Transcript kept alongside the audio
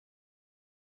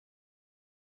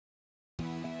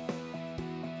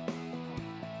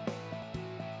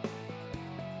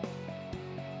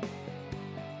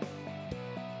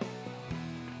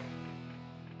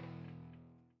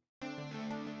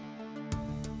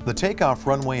The takeoff,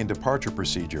 runway, and departure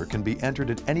procedure can be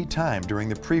entered at any time during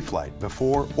the pre-flight,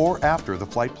 before or after the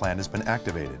flight plan has been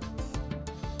activated.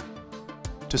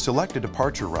 To select a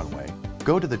departure runway,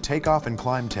 go to the Takeoff and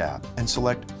Climb tab and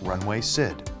select Runway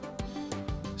SID.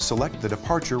 Select the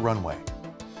departure runway.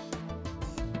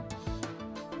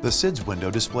 The SIDS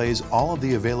window displays all of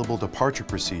the available departure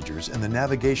procedures in the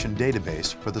navigation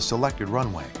database for the selected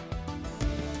runway.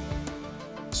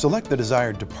 Select the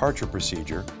desired departure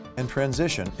procedure and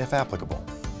transition if applicable.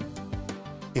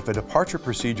 If a departure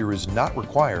procedure is not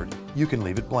required, you can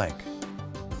leave it blank.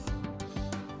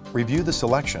 Review the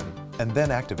selection and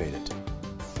then activate it.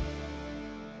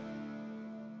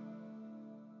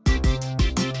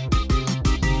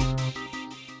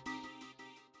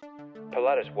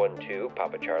 Pilatus 12,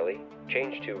 Papa Charlie,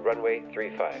 change to runway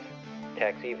 35.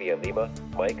 Taxi via Lima,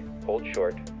 Mike, hold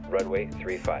short, runway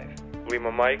 35.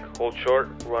 Lima Mike, hold short,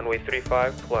 runway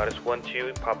 35, Pilatus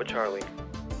 12, Papa Charlie.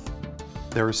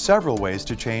 There are several ways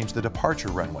to change the departure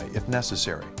runway if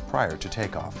necessary prior to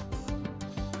takeoff.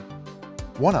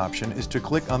 One option is to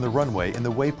click on the runway in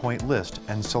the waypoint list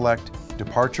and select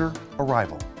Departure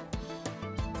Arrival.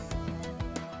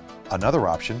 Another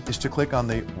option is to click on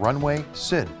the Runway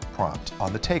SID prompt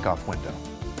on the takeoff window.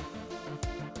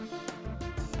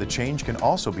 The change can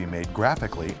also be made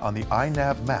graphically on the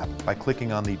iNav map by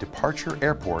clicking on the Departure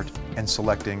Airport and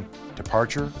selecting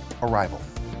Departure Arrival.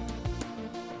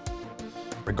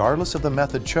 Regardless of the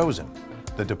method chosen,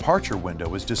 the departure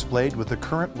window is displayed with the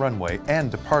current runway and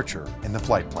departure in the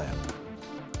flight plan.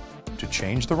 To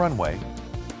change the runway,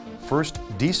 first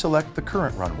deselect the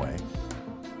current runway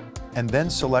and then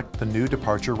select the new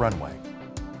departure runway.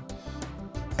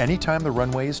 Anytime the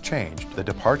runway is changed, the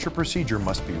departure procedure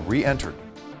must be re-entered,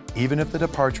 even if the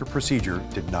departure procedure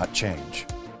did not change.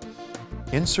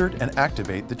 Insert and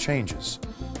activate the changes.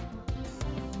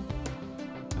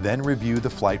 Then review the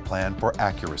flight plan for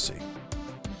accuracy.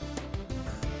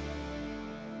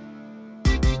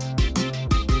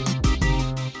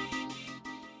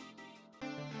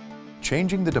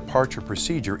 Changing the departure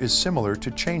procedure is similar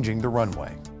to changing the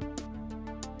runway.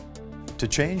 To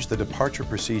change the departure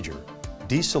procedure,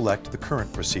 deselect the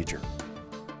current procedure.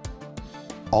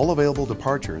 All available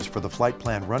departures for the flight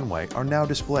plan runway are now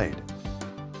displayed.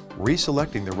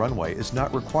 Reselecting the runway is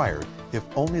not required if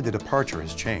only the departure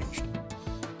has changed.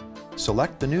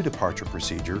 Select the new departure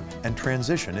procedure and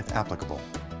transition if applicable.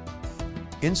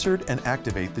 Insert and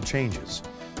activate the changes,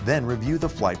 then review the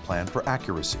flight plan for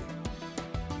accuracy.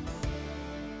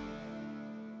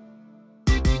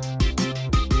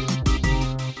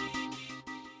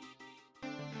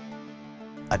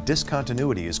 A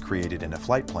discontinuity is created in a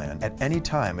flight plan at any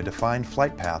time a defined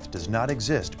flight path does not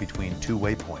exist between two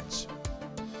waypoints.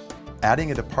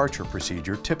 Adding a departure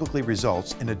procedure typically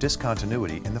results in a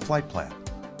discontinuity in the flight plan.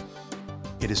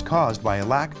 It is caused by a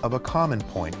lack of a common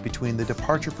point between the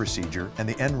departure procedure and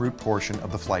the en route portion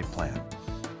of the flight plan.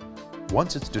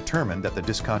 Once it's determined that the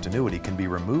discontinuity can be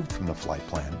removed from the flight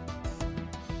plan,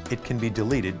 it can be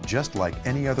deleted just like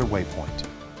any other waypoint.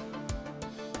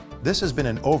 This has been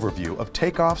an overview of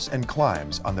takeoffs and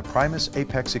climbs on the Primus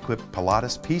Apex-equipped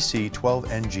Pilatus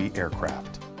PC-12 NG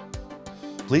aircraft.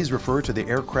 Please refer to the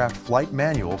aircraft flight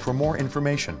manual for more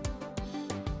information.